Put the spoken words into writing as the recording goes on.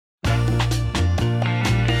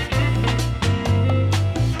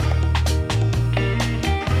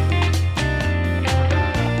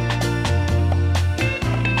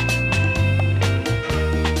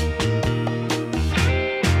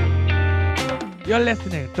You're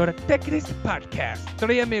listening to the Take It Easy podcast.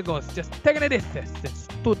 Three amigos just taking it easy since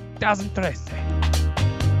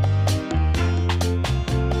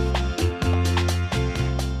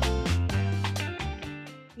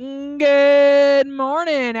 2013. Good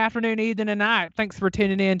morning, afternoon, evening, and night. Thanks for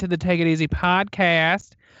tuning in to the Take It Easy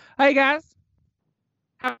podcast. Hey, guys.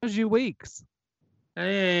 How's your weeks?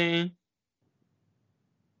 Hey.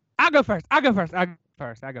 I'll go first.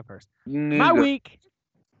 My week,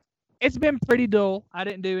 it's been pretty dull. I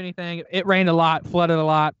didn't do anything. It rained a lot, flooded a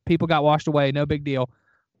lot. People got washed away. No big deal.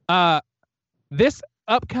 This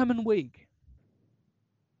upcoming week,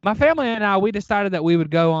 my family and I, we decided that we would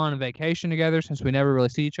go on a vacation together since we never really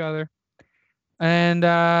see each other. And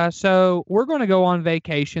so we're going to go on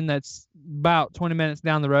vacation that's about 20 minutes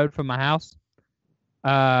down the road from my house.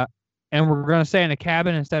 And we're going to stay in a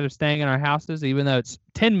cabin instead of staying in our houses, even though it's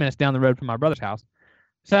 10 minutes down the road from my brother's house.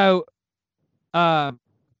 So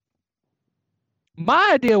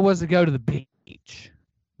my idea was to go to the beach,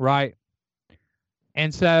 right?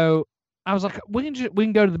 And so I was like, we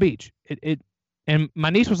can go to the beach. And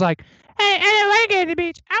my niece was like, hey, I don't want to go to the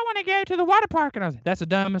beach. I want to go to the water park. And I was like, that's the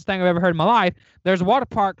dumbest thing I've ever heard in my life. There's a water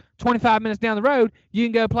park 25 minutes down the road. You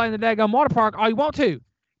can go play in the daggone water park all you want to.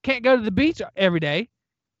 Can't go to the beach every day.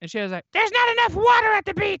 And she was like, there's not enough water at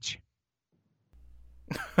the beach.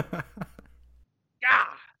 God.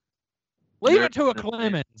 Leave it to a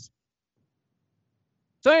Clemens.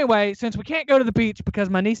 So anyway, since we can't go to the beach because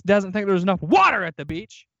my niece doesn't think there's enough water at the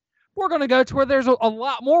beach, we're going to go to where there's a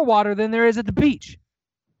lot more water than there is at the beach.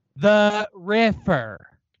 The river.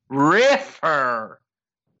 River.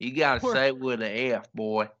 You got to say it with an F,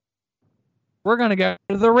 boy. We're going to go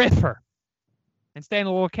to the river and stay in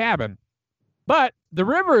a little cabin. But the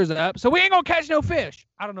river is up, so we ain't going to catch no fish.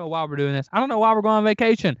 I don't know why we're doing this. I don't know why we're going on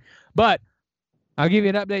vacation. But I'll give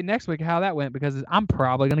you an update next week of how that went because I'm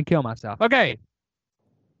probably going to kill myself. Okay.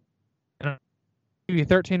 I'll give you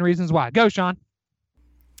 13 reasons why. Go, Sean.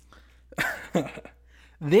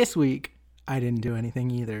 This week, I didn't do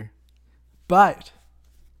anything either. But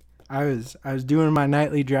I was doing my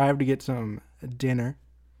nightly drive to get some dinner.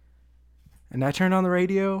 And I turned on the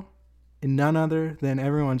radio, and none other than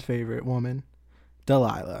everyone's favorite woman,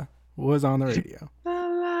 Delilah, was on the radio.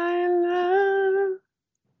 Delilah.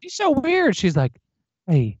 She's so weird. She's like,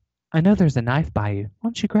 hey, I know there's a knife by you. Why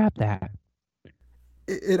don't you grab that?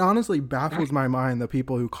 It honestly baffles my mind, the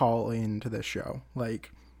people who call into this show.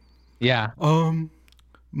 Like, yeah.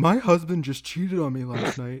 My husband just cheated on me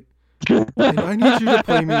last night. And I need you to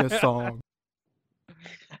play me a song.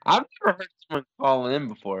 I've never heard someone call in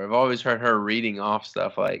before. I've always heard her reading off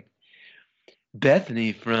stuff like,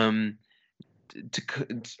 Bethany from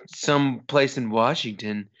some place in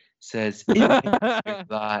Washington says, it rains a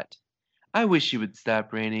lot. I wish it would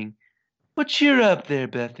stop raining. But cheer up there,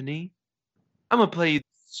 Bethany. I'm going to play you a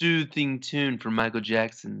soothing tune from Michael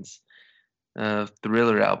Jackson's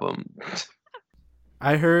Thriller album.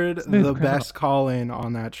 I heard the best call-in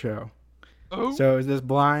on that show. Oh. So it was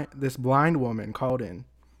this blind woman called in.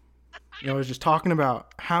 Was just talking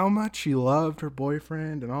about how much she loved her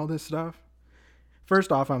boyfriend and all this stuff.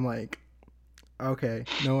 First off, I'm like, okay,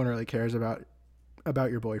 no one really cares about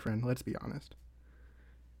your boyfriend. Let's be honest.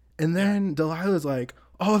 And then Delilah's like,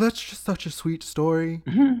 oh, that's just such a sweet story.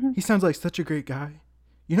 He sounds like such a great guy.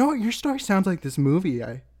 You know what? Your story sounds like this movie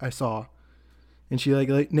I saw. And she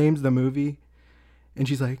like names the movie. And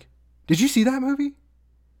she's like, did you see that movie?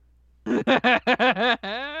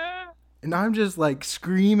 And I'm just like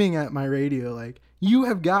screaming at my radio like, you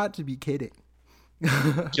have got to be kidding.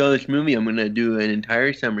 So this movie, I'm going to do an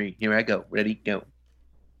entire summary. Here I go. Ready, go.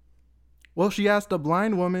 Well, she asked a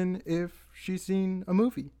blind woman if she's seen a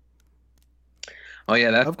movie. Oh,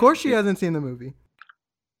 yeah. Of course she hasn't seen the movie.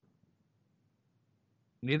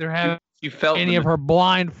 Neither have you felt any of her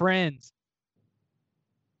blind friends.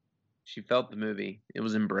 She felt the movie. It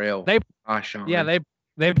was in Braille. They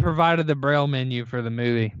provided the Braille menu for the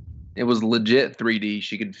movie. It was legit 3D.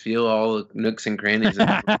 She could feel all the nooks and crannies.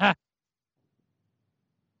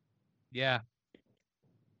 Yeah.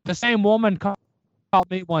 The same woman called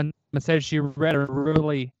me one and said she read a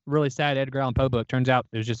really, really sad Edgar Allan Poe book. Turns out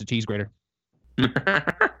it was just a cheese grater.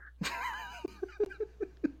 Had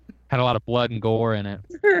a lot of blood and gore in it.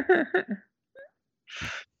 That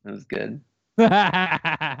was good. All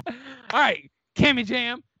right, Cammy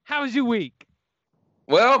Jam, how was your week?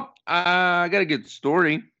 Well, I got a good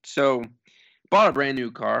story. So, bought a brand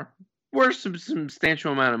new car. Worth some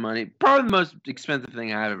substantial amount of money. Probably the most expensive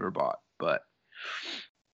thing I've ever bought. But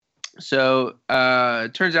so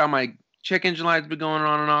it turns out my check engine light's been going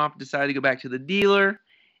on and off. Decided to go back to the dealer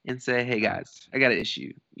and say, hey guys, I got an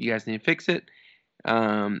issue. You guys need to fix it.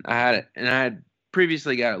 I had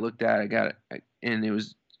previously got it looked at. I got it, and it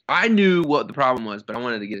was. I knew what the problem was, but I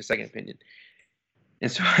wanted to get a second opinion.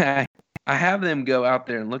 And so I have them go out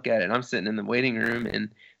there and look at it. And I'm sitting in the waiting room, and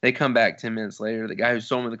they come back 10 minutes later. The guy who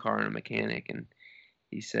sold me the car and a mechanic, and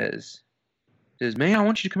he says, "Man, I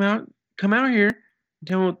want you to come out here and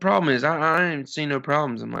tell me what the problem is. I ain't seen no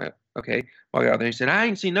problems." I'm like, "Okay." Well, I got out there. He said, "I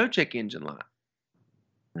ain't seen no check engine light."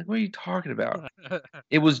 I'm like, "What are you talking about?"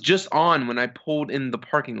 It was just on when I pulled in the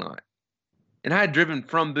parking lot. And I had driven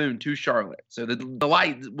from Boone to Charlotte. So the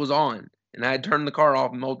light was on. And I had turned the car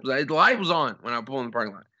off multiple times. The light was on when I pulled in the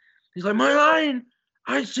parking lot. He's like, "My line,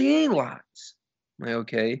 I ain't see any lights." I'm like,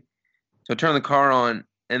 "Okay." So I turn the car on,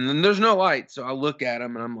 and then there's no lights. So I look at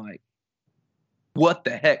him, and I'm like, "What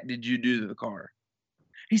the heck did you do to the car?"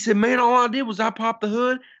 He said, "Man, all I did was I popped the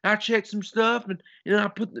hood, I checked some stuff, and I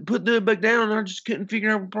put the hood back down, and I just couldn't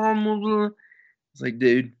figure out what the problem was." It's like,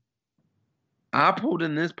 dude, I pulled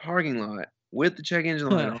in this parking lot with the check engine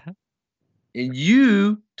light on, and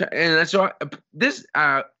so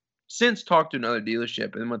I since talked to another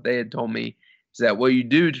dealership, and what they had told me is that what you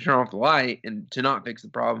do to turn off the light and to not fix the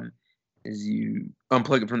problem is you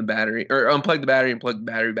unplug it from the battery, or unplug the battery and plug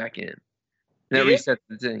the battery back in, and that resets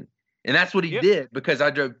the thing. And that's what he did, because I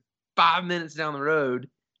drove 5 minutes down the road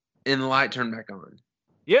and the light turned back on.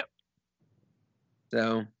 Yep.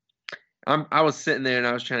 So I was sitting there and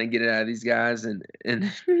I was trying to get it out of these guys, and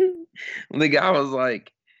the guy was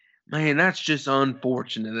like, "Man, that's just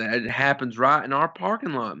unfortunate that it happens right in our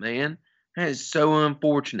parking lot, man. That is so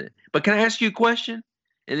unfortunate. But can I ask you a question?"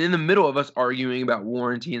 And in the middle of us arguing about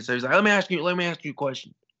warranty and stuff, he's like, let me ask you a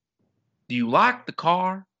question. Do you like the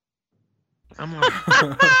car?" I'm like,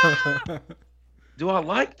 "Do I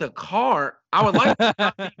like the car? I would like it to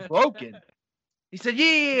not be broken." He said,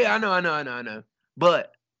 yeah, I know.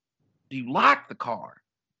 But do you like the car?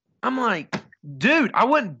 I'm like, dude, I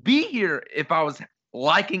wouldn't be here if I was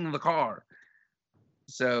liking the car.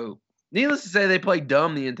 So, needless to say, they played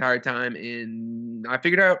dumb the entire time, and I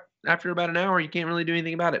figured out after about an hour you can't really do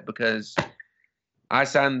anything about it, because I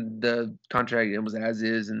signed the contract and it was as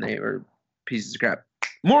is, and they were pieces of crap.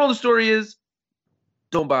 Moral of the story is,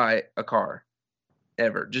 don't buy a car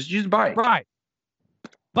ever. Just use a bike. Right.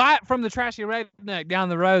 Buy it from the trashy redneck down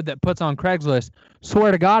the road that puts on Craigslist.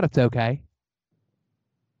 Swear to God, it's okay.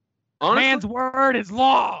 Honestly, man's word is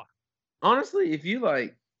law. Honestly, if you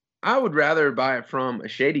like, I would rather buy it from a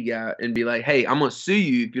shady guy and be like, "Hey, I'm gonna sue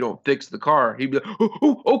you if you don't fix the car." He'd be like,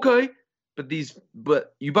 "Oh, okay." But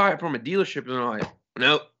you buy it from a dealership and they're like,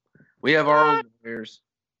 "Nope, we have our own lawyers."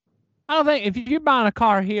 I don't think if you're buying a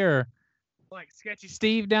car here, like Sketchy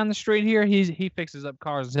Steve down the street here, he fixes up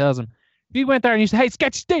cars and sells them. If you went there and you said, "Hey,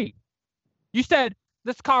 Sketchy Steve, you said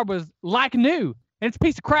this car was like new and it's a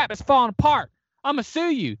piece of crap, it's falling apart. I'm gonna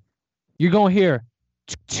sue you." You're gonna hear,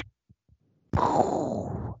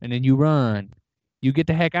 and then you run. You get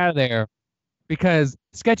the heck out of there, because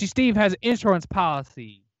Sketchy Steve has an insurance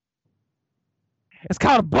policy. It's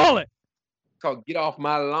called a bullet. It's called "Get Off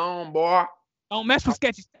My Lawn, Boy." Don't mess with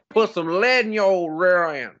Sketchy Steve. Put some lead in your old rear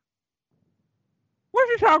end. What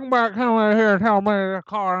you talking about coming out here and telling me the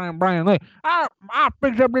car ain't brand new? I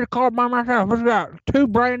fixed up this car by myself. It's got 2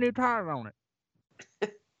 brand new tires on it.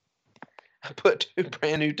 I put 2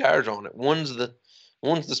 brand new tires on it. One's the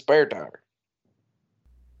spare tire.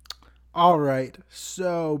 All right.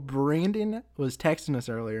 So Brandon was texting us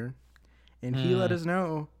earlier, and he let us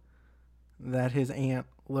know that his aunt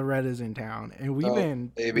Loretta's in town, and we've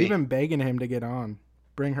been begging him to get on,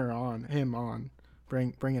 bring it on.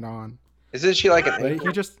 Isn't she like an ankle?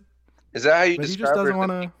 Is that how you describe her? He just doesn't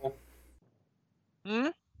want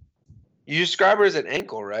to. You describe her as an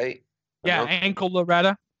ankle, right? Yeah, Ankle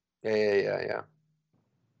Loretta. Yeah.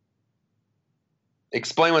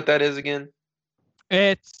 Explain what that is again.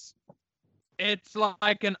 It's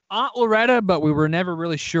like an Aunt Loretta, but we were never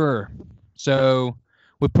really sure, so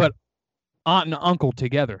we put aunt and uncle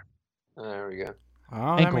together. There we go.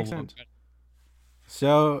 Oh, that makes sense.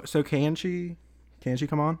 So can she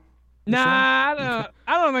come on? Nah,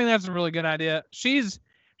 I don't think that's a really good idea. She's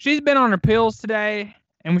been on her pills today,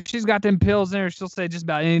 and when she's got them pills in her, she'll say just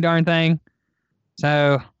about any darn thing.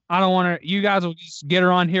 So I don't want her. You guys will just get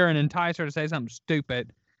her on here and entice her to say something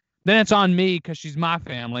stupid. Then it's on me because she's my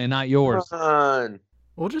family and not yours.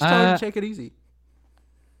 We'll just tell her to take it easy.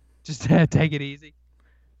 Just take it easy.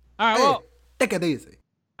 All right, well, take it easy.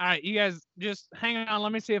 All right, you guys just hang on.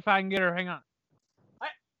 Let me see if I can get her. Hang on. Hey,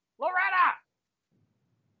 Loretta!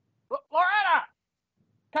 Loretta!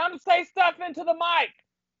 Come say stuff into the mic.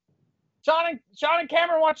 Sean and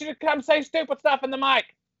Cameron want you to come say stupid stuff in the mic.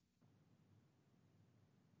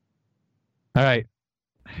 All right.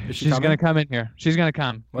 Is she She's coming? gonna come in here. She's gonna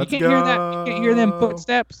come. Let's you can't hear that. You can't hear them go.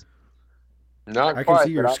 footsteps. Not I quite, can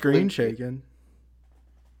see your but I screen believe you. shaking.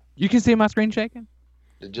 You can see my screen shaking.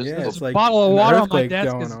 It just Yeah, little- it's like bottle of an water on my earthquake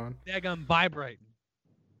desk going is on. daggum vibrating.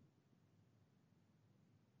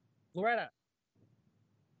 Loretta,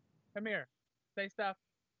 come here. Say stuff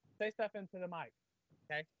into the mic.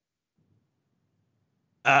 Okay.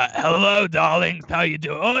 Hello, darlings. How you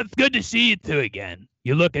doing? Oh, it's good to see you two again.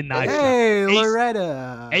 You're looking nice. Hey, Asian-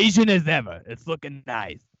 Loretta. Asian as ever. It's looking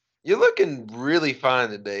nice. You're looking really fine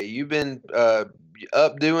today. You've been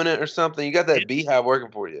up doing it or something. You got that beehive working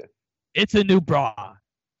for you. It's a new bra.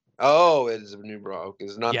 Oh, it is a new bra. Okay,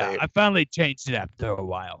 it's not Yeah, there. I finally changed it after a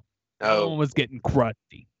while. That one Oh, was getting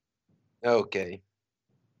crusty. okay.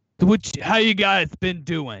 So how you guys been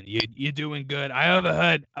doing? You doing good?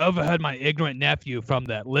 I overheard my ignorant nephew from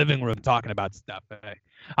the living room talking about stuff.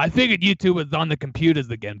 I figured you two was on the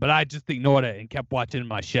computers again, but I just ignored it and kept watching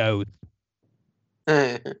my shows.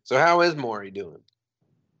 So how is Maury doing?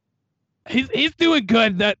 He's doing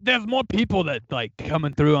good. There's more people that's like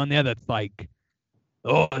coming through on there that's like,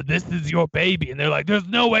 oh, this is your baby, and they're like, there's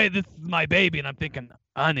no way this is my baby, and I'm thinking,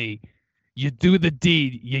 honey, you do the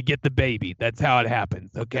deed, you get the baby. That's how it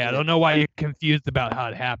happens. Okay, I don't know why you're confused about how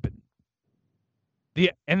it happened.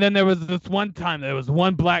 And then there was this one time there was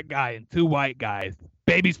one black guy and two white guys.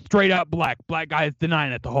 Baby straight up black. Black guy is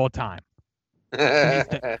denying it the whole time.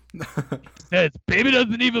 Says, baby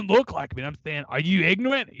doesn't even look like me. And I'm saying, are you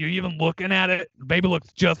ignorant? You're even looking at it? Baby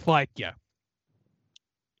looks just like you.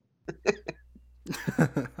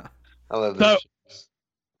 I love this.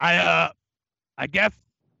 I guess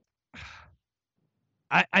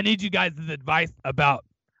I need you guys' advice about.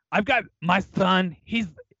 I've got my son.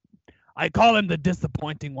 I call him the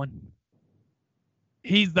disappointing one.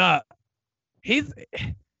 He's how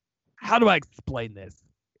do I explain this?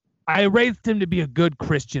 I raised him to be a good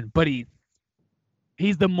Christian, but he's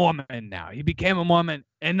the Mormon now. He became a Mormon,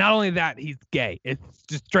 and not only that, he's gay. It's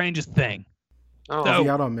the strangest thing. Oh, Is he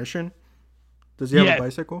out on mission? Does he have Yes. a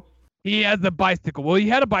bicycle? He has a bicycle. Well, he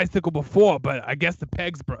had a bicycle before, but I guess the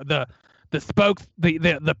pegs, the spokes,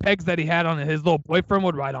 the pegs that he had on his little boyfriend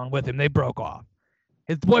would ride on with him. They broke off.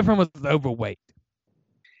 His boyfriend was overweight.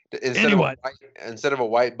 Instead of a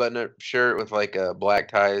white button-up shirt with like a black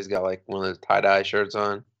tie, he's got like one of those tie-dye shirts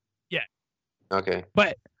on. Yeah. Okay.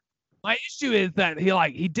 But my issue is that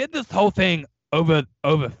he did this whole thing over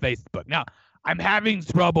Facebook. Now I'm having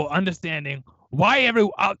trouble understanding why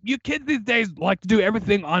you kids these days like to do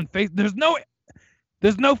everything on Facebook.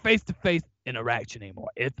 There's no face-to-face interaction anymore.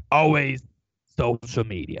 It's always social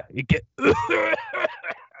media.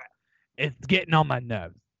 It's getting on my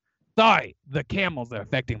nerves. Sorry, the camels are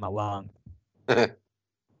affecting my lungs.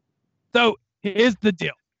 So here's the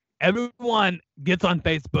deal. Everyone gets on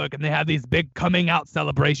Facebook and they have these big coming out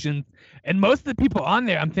celebrations. And most of the people on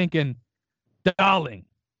there, I'm thinking, darling,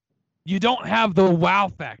 you don't have the wow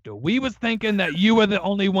factor. We was thinking that you were the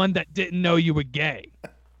only one that didn't know you were gay.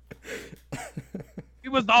 We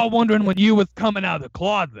was all wondering when you was coming out of the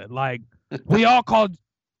closet. Like, we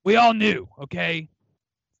all knew, okay?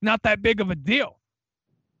 It's not that big of a deal.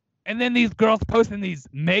 And then these girls posting these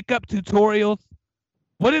makeup tutorials.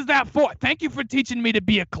 What is that for? Thank you for teaching me to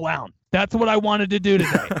be a clown. That's what I wanted to do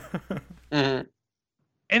today. Mhm.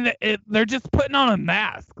 And they're just putting on a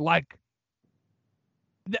mask. Like,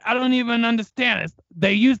 I don't even understand.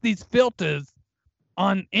 They use these filters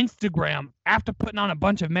on Instagram after putting on a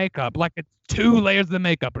bunch of makeup, like it's 2 layers of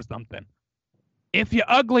makeup or something. If you're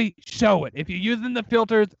ugly, show it. If you're using the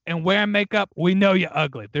filters and wearing makeup, we know you're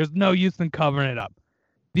ugly. There's no use in covering it up.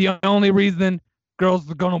 The only reason girls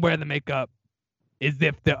are going to wear the makeup is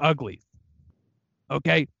if they're ugly.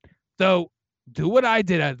 Okay? So do what I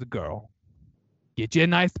did as a girl. Get you a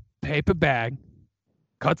nice paper bag,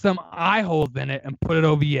 cut some eye holes in it, and put it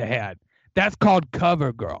over your head. That's called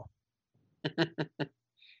cover girl.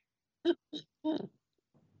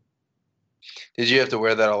 Did you have to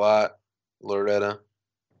wear that a lot, Loretta?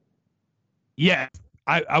 Yes,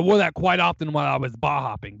 I wore that quite often when I was bar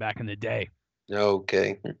hopping back in the day.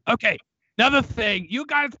 Okay. Okay, another thing. You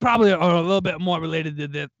guys probably are a little bit more related to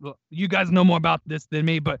this. You guys know more about this than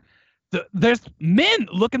me, but there's men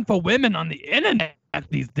looking for women on the internet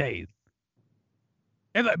these days.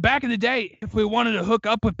 And back in the day, if we wanted to hook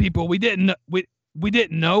up with people, we didn't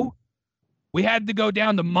know. We had to go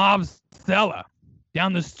down to Mob's cellar,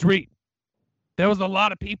 down the street. There was a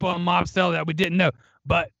lot of people on Mob's cellar that we didn't know.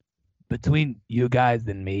 But between you guys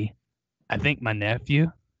and me, I think my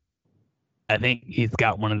nephew, he's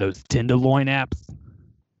got one of those Tenderloin apps,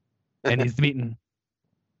 and he's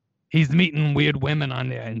meeting weird women on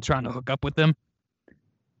there and trying to hook up with them.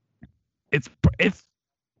 It's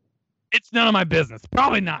It's none of my business.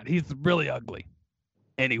 Probably not. He's really ugly.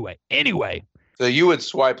 Anyway. So you would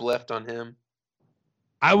swipe left on him?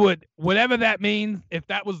 I would, whatever that means, if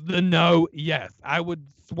that was the no, yes. I would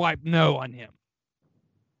swipe no on him.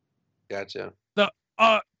 Gotcha.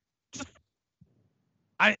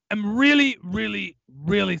 I am really, really,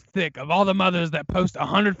 really sick of all the mothers that post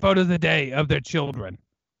 100 photos a day of their children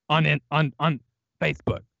on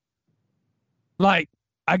Facebook. Like,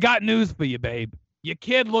 I got news for you, babe. Your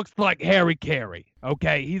kid looks like Harry Carey,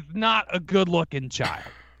 okay? He's not a good-looking child.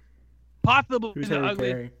 Possibly Who's the Harry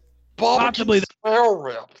ugly. Carey? Possibly the spell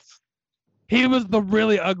rips. He was the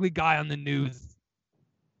really ugly guy on the news.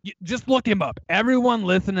 Just look him up. Everyone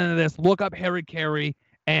listening to this, look up Harry Carey,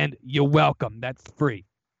 and you're welcome. That's free.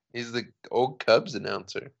 He's the old Cubs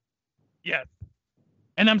announcer. Yes.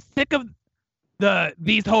 And I'm sick of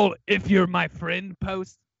these whole "if you're my friend"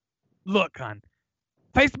 posts. Look, hon,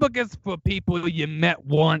 Facebook is for people you met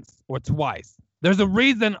once or twice. There's a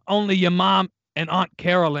reason only your mom and Aunt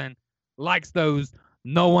Carolyn likes those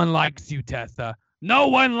 "no one likes you, Tessa. No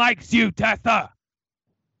one likes you, Tessa."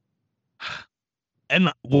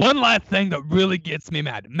 And one last thing that really gets me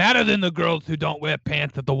mad, madder than the girls who don't wear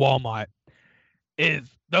pants at the Walmart, is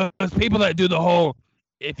those people that do the whole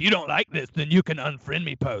 "if you don't like this, then you can unfriend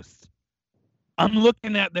me" post. I'm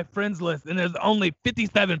looking at their friends list, and there's only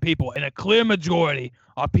 57 people, and a clear majority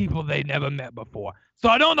are people they never met before. So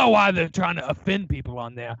I don't know why they're trying to offend people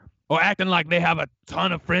on there or acting like they have a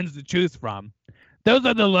ton of friends to choose from. Those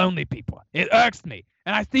are the lonely people. It irks me.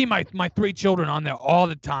 And I see my 3 children on there all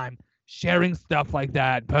the time sharing stuff like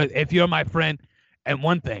that. But if you're my friend, and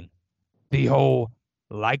one thing, the whole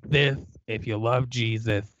 "like this if you love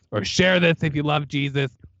Jesus," or "share this if you love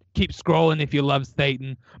Jesus," keep scrolling if you love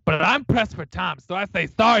Satan. But I'm pressed for time, so I say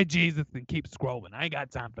sorry, Jesus, and keep scrolling. I ain't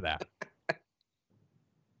got time for that.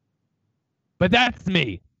 But that's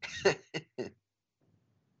me.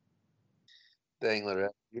 Dang,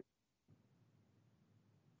 Loretta.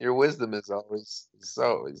 Your wisdom is always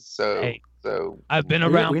so. Hey, I've been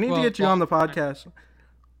around. We need to get you on the podcast.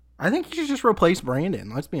 I think you should just replace Brandon.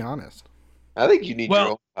 Let's be honest. I think you need your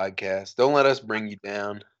own podcast. Don't let us bring you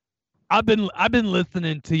down. I've been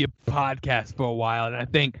listening to your podcast for a while, and I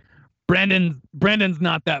think Brandon's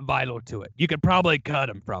not that vital to it. You could probably cut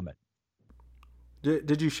him from it.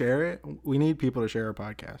 Did you share it? We need people to share our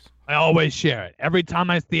podcast. I always share it. Every time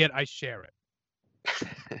I see it, I share it.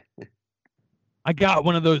 I got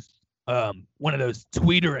one of those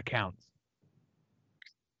Tweeter accounts.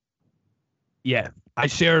 Yes, I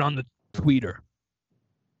share it on the Tweeter.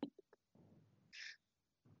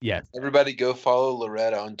 Yes. Everybody go follow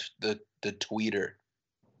Loretta on the Tweeter.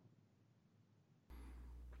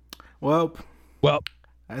 Well, Well,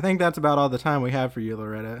 I think that's about all the time we have for you,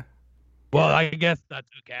 Loretta. well, I guess that's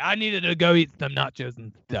okay. I needed to go eat some nachos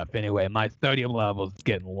and stuff anyway. My sodium level's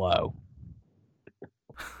getting low.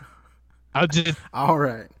 I'll just. All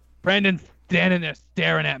right. Brandon's standing there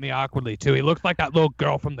staring at me awkwardly too. He looks like that little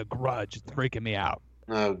girl from The Grudge. It's freaking me out.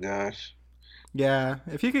 Oh gosh. Yeah,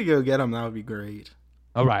 if you could go get him, that would be great.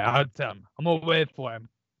 All right, I'll tell him. I'm gonna wait for him.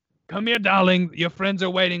 Come here, darling. Your friends are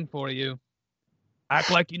waiting for you. Act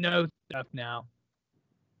like you know stuff now.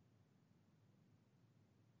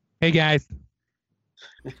 Hey guys.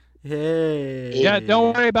 Hey. Yeah,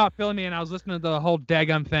 don't worry about filling me in. I was listening to the whole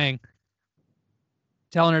daggum thing,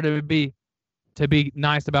 telling her to be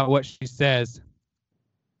nice about what she says.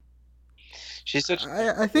 She's such.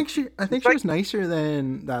 I think she was nicer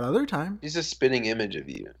than that other time. She's a spitting image of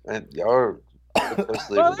you. And y'all are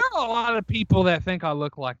closely. Well, there are a lot of people that think I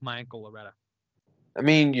look like my Uncle Loretta. I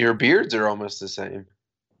mean, your beards are almost the same.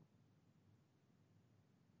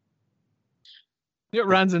 It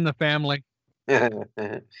runs in the family. Should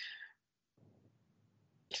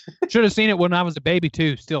have seen it when I was a baby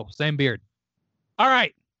too. Still, same beard. All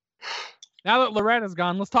right. Now that Loretta's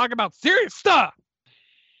gone, let's talk about serious stuff.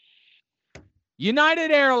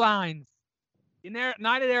 United Airlines in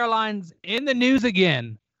the news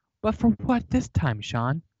again. But for what this time,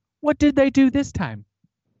 Sean? What did they do this time?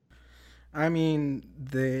 I mean,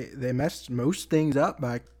 they messed most things up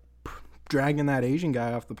by dragging that Asian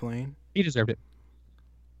guy off the plane. He deserved it.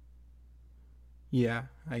 Yeah,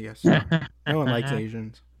 I guess so. No one likes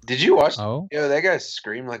Asians. Did you watch? Oh. Yo, that guy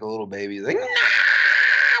screamed like a little baby. He's like, no!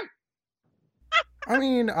 I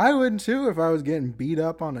mean, I would too if I was getting beat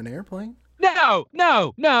up on an airplane. No.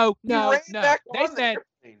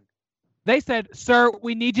 They said, "Sir,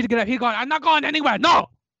 we need you to get up." He going, "I'm not going anywhere." No.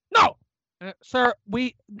 Sir,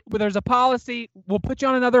 there's a policy. We'll put you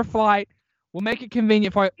on another flight. We'll make it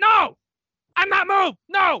convenient for you. No, I'm not moved.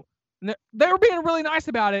 No. They were being really nice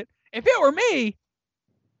about it. If it were me,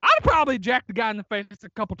 I'd have probably jacked the guy in the face a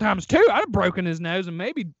couple times too. I'd have broken his nose and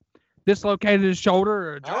maybe dislocated his shoulder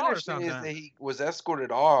or a I jaw or understand something. is that he was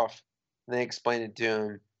escorted off, and they explained it to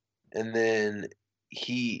him, and then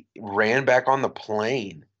he ran back on the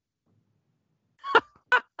plane.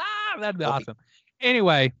 That'd be awesome.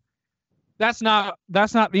 Anyway, that's not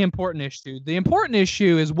the important issue. The important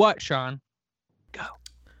issue is what, Sean? Go.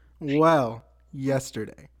 Well,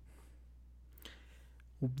 yesterday,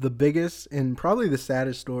 the biggest and probably the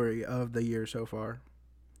saddest story of the year so far.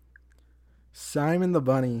 Simon the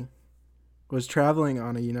Bunny was traveling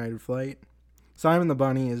on a United flight. Simon the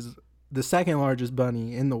Bunny is the second largest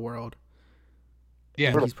bunny in the world.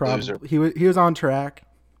 Yeah, he's probably he was on track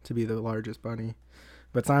to be the largest bunny,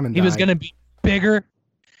 but Simon he died. was going to be bigger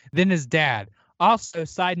than his dad. Also,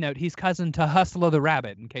 side note, he's cousin to Hustler the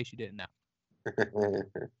Rabbit, in case you didn't know.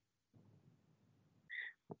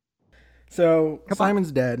 So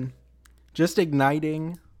Simon's dead, just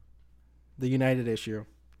igniting the United issue.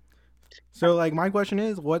 So, like, my question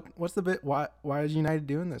is, what's the bit? Why is United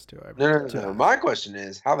doing this to him? No. My question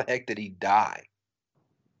is, how the heck did he die?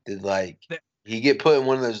 Did he get put in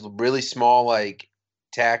one of those really small like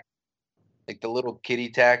the little kitty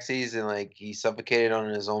taxis, and he suffocated on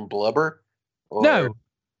his own blubber? Or, no,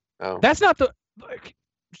 that's not the.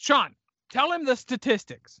 Sean, tell him the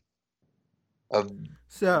statistics. Of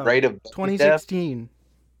So, rate of 2016.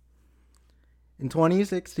 In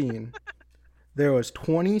 2016, there was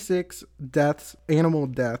 26 deaths, animal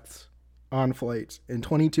deaths on flights, and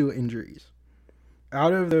 22 injuries.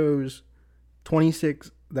 Out of those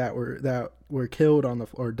 26 that were killed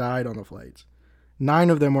or died on the flights, 9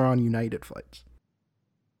 of them were on United flights.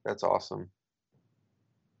 That's awesome.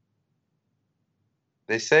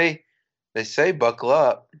 They say buckle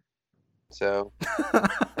up. So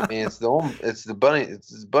I mean, it's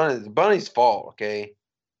the bunny's fault. Okay.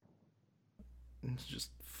 It's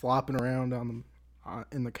just flopping around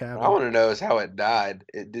in the cabin. What I want to know is how it died.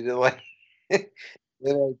 Did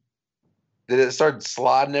it start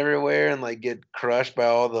sliding everywhere and get crushed by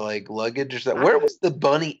all the luggage or something? Where was the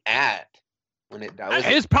bunny at when it died?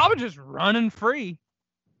 It's probably just running free.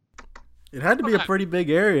 It had to be a pretty big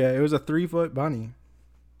area. It was a 3-foot bunny.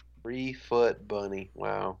 3-foot bunny.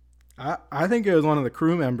 Wow. I think it was one of the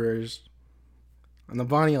crew members, and the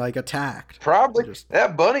bunny attacked. Probably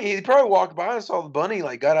that bunny. He probably walked by and saw the bunny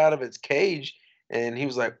got out of its cage, and he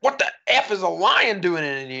was like, "What the f is a lion doing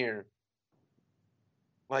in here?"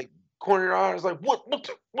 Cornered your eyes, what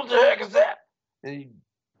the heck is that? And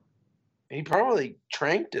he probably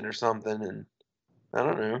tranked it or something, and I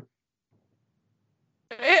don't know.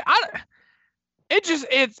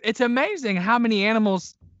 It's amazing how many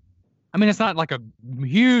animals. I mean, it's not a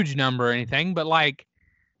huge number or anything, but what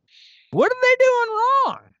are they doing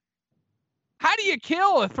wrong? How do you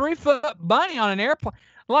kill a 3-foot bunny on an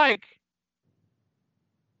airplane?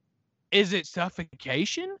 Is it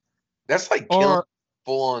suffocation? That's killing a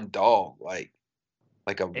full-on dog, like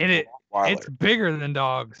a Rottweiler. It's bigger than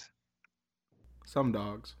dogs. Some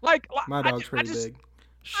dogs. My dog's pretty big.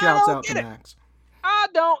 Shouts out to Max. I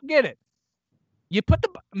don't get it. You put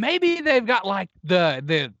maybe they've got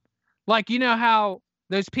the you know how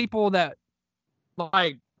those people that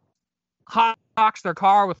hot box their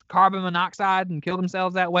car with carbon monoxide and kill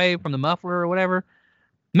themselves that way from the muffler or whatever.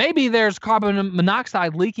 Maybe there's carbon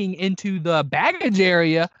monoxide leaking into the baggage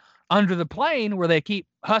area under the plane where they keep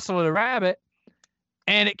Hustler the Rabbit,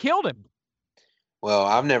 and it killed him. Well,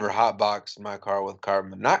 I've never hotboxed my car with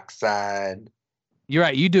carbon monoxide. You're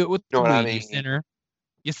right. You do it with weed, I mean?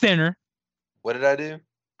 You sinner. What did I do?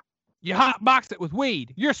 You hotboxed it with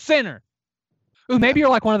weed. You're a sinner. Ooh, maybe you're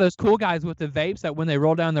one of those cool guys with the vapes that when they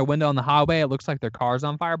roll down their window on the highway, it looks like their car's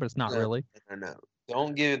on fire, but it's not really. No.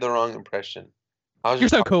 Don't give the wrong impression. You're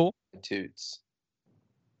so cool. Toots.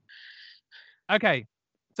 Okay.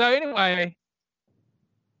 So anyway,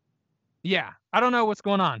 yeah, I don't know what's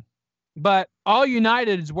going on, but all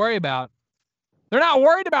United is worried about, they're not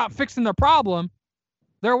worried about fixing the problem.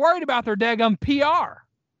 They're worried about their daggum PR.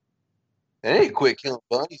 They need to quit killing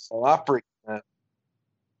bunnies, so I freak out.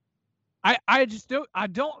 I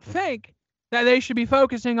don't think that they should be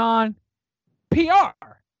focusing on PR.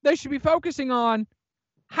 They should be focusing on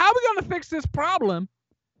how are we going to fix this problem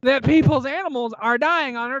that people's animals are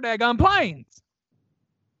dying on their daggum planes.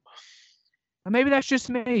 And maybe that's just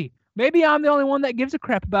me. Maybe I'm the only one that gives a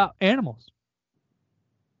crap about animals.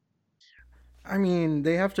 I mean,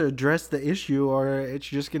 they have to address the issue, or it's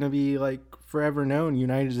just going to be forever known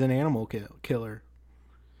United's an animal killer.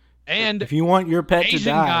 And if you want your pet Asian to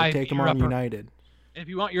die, guy, take them on United. If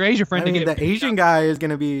you want your Asian friend to get the Asian guy is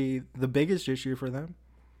going to be the biggest issue for them.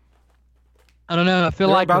 I don't know. I feel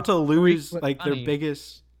they're like about to lose their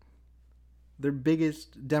biggest their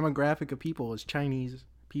biggest demographic of people is Chinese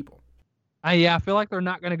people. Yeah, I feel like they're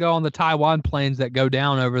not going to go on the Taiwan planes that go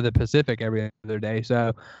down over the Pacific every other day.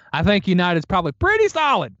 So I think United's probably pretty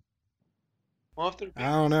solid. Well, I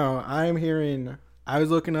don't know. I was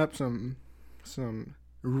looking up some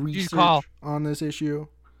research on this issue.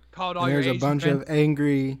 Called all and your there's a Asian bunch friends. of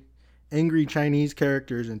angry Chinese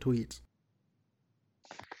characters and tweets.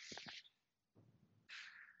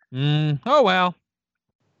 Oh well.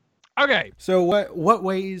 Okay. So what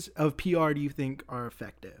ways of PR do you think are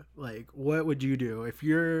effective? Like, what would you do if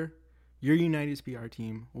you're United's PR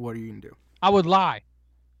team? What are you gonna do? I would lie.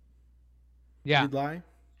 Yeah. You'd lie?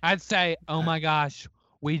 I'd say, oh my gosh,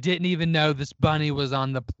 we didn't even know this bunny was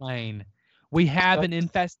on the plane. We have an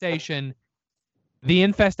infestation. The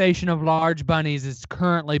infestation of large bunnies is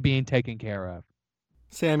currently being taken care of.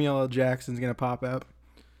 Samuel L. Jackson's gonna pop up.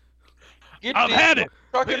 I've had it.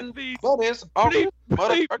 Fucking bunnies off the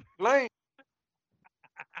motherfucking plane.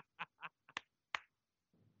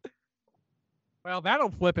 Well, that'll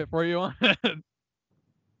flip it for you.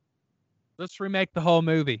 Let's remake the whole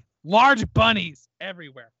movie. Large bunnies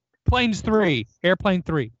everywhere. Planes 3. Airplane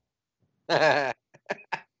 3.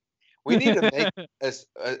 We need to make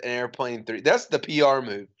an Airplane 3. That's the PR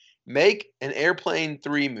move. Make an Airplane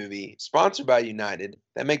 3 movie sponsored by United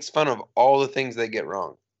that makes fun of all the things they get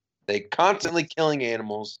wrong. They constantly killing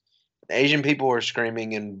animals. Asian people are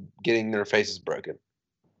screaming and getting their faces broken.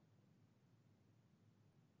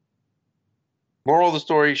 Moral of the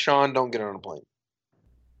story, Sean, don't get on a plane.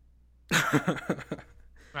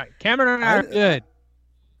 Right. Cameron and I are good.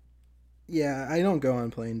 Yeah, I don't go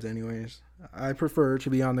on planes anyways. I prefer to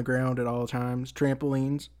be on the ground at all times.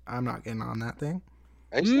 Trampolines, I'm not getting on that thing.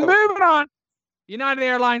 Moving on. United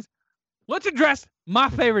Airlines. Let's address my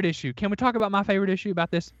favorite issue. Can we talk about my favorite issue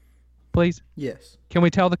about this, please? Yes. Can we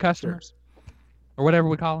tell the customers? Sure. Or whatever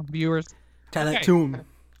we call them, viewers? Tell it to them.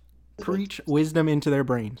 Preach wisdom into their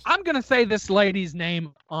brains. I'm going to say this lady's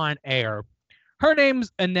name on air. Her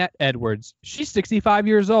name's Annette Edwards. She's 65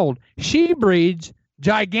 years old. She breeds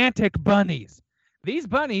gigantic bunnies. These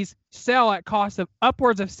bunnies sell at cost of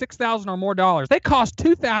upwards of $6,000 or more dollars. They cost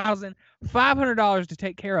 $2,500 to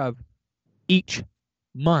take care of each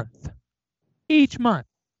month. Each month.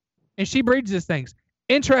 And she breeds these things.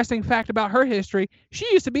 Interesting fact about her history,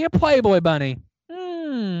 she used to be a Playboy bunny.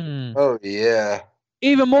 Oh, yeah.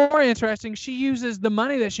 Even more interesting, she uses the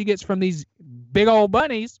money that she gets from these big old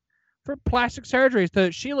bunnies for plastic surgery. So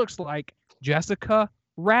she looks like Jessica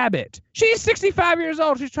Rabbit. She's 65 years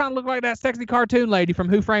old. She's trying to look like that sexy cartoon lady from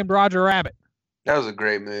Who Framed Roger Rabbit. That was a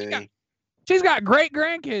great movie. She's got great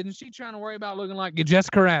grandkids, and she's trying to worry about looking like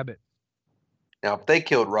Jessica Rabbit. Now, if they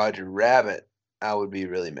killed Roger Rabbit, I would be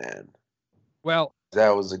really mad. Well,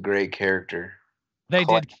 that was a great character. They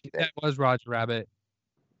did. That was Roger Rabbit.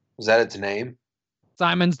 Was that its name?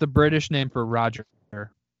 Simon's the British name for Roger.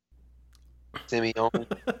 Simeon.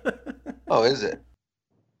 Oh, is it?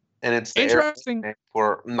 And it's the interesting name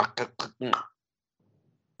for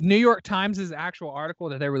New York Times' actual article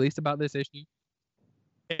that they released about this issue.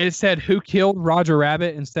 It said who killed Roger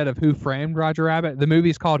Rabbit instead of who framed Roger Rabbit. The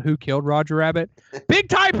movie's called Who Killed Roger Rabbit. Big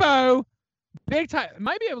typo. Big typo.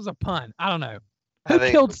 Maybe it was a pun. I don't know. Who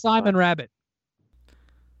killed Simon Rabbit?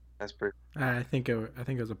 That's pretty. I think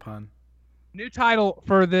it was a pun. New title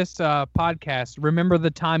for this podcast. Remember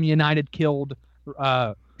the time United killed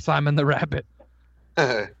Simon the Rabbit.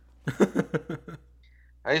 I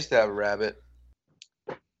used to have a rabbit.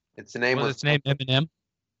 Its name was its name Eminem?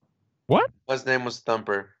 What? His name was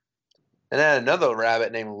Thumper. And I had another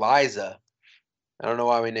rabbit named Liza. I don't know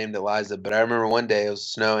why we named it Liza, but I remember one day it was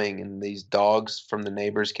snowing and these dogs from the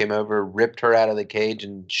neighbors came over, ripped her out of the cage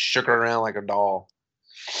and shook her around like a doll.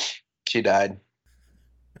 She died.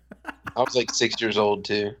 I was like 6 years old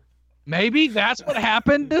too. Maybe that's what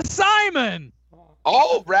happened to Simon.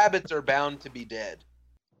 All rabbits are bound to be dead.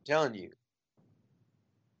 I'm telling you.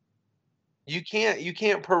 You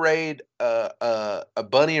can't parade a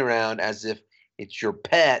bunny around as if it's your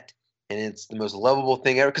pet and it's the most lovable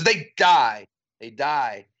thing ever because they die,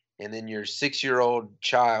 and then your 6-year-old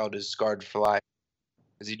child is scarred for life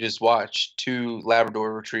because you just watched 2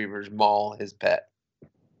 Labrador retrievers maul his pet.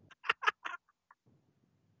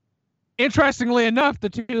 Interestingly enough, the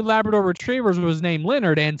 2 Labrador retrievers was named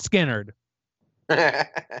Leonard and Skinnerd.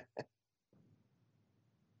 Leonard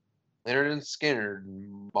and Skinner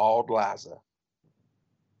mauled Liza.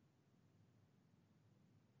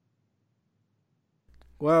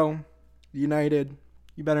 Well, United,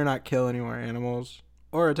 you better not kill any more animals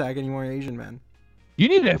or attack any more Asian men. You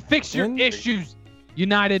need to fix your issues,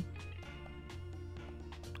 United.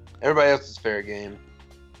 Everybody else is fair game.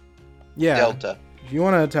 Yeah. Delta. If you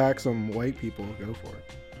want to attack some white people, go for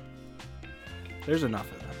it. There's enough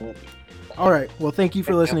of that. All right. Well, thank you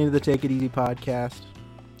for listening to the Take It Easy podcast.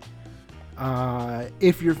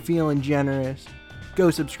 If you're feeling generous, go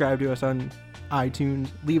subscribe to us on iTunes.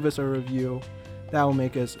 Leave us a review. That will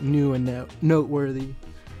make us new and noteworthy.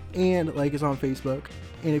 And like us on Facebook.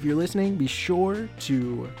 And if you're listening, be sure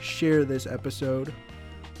to share this episode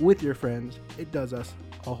with your friends. It does us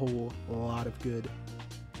a whole lot of good.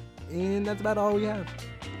 And that's about all we have.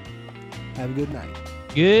 Have a good night.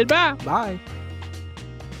 Goodbye. Bye.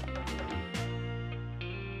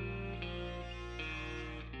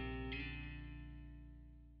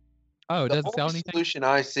 Oh, it The doesn't sell only anything? solution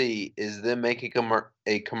I see is them making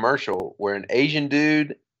a commercial where an Asian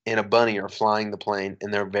dude and a bunny are flying the plane,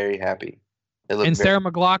 and they're very happy. They look And very- Sarah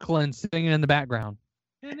McLachlan singing in the background.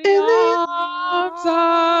 In the arms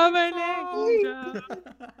of an angel,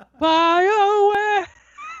 fly away,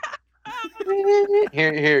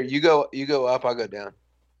 Here, you go up, I'll go down.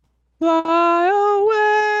 fly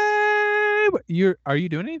away. Are you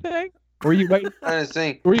doing anything? Were you waiting? I'm trying to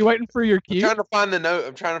sing. Were you waiting for your I'm cue? trying to find the note.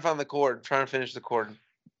 I'm trying to find the chord. I'm trying to finish the chord.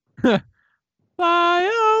 Fly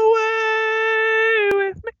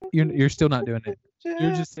away with me. You're still not doing it.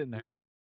 You're just sitting there.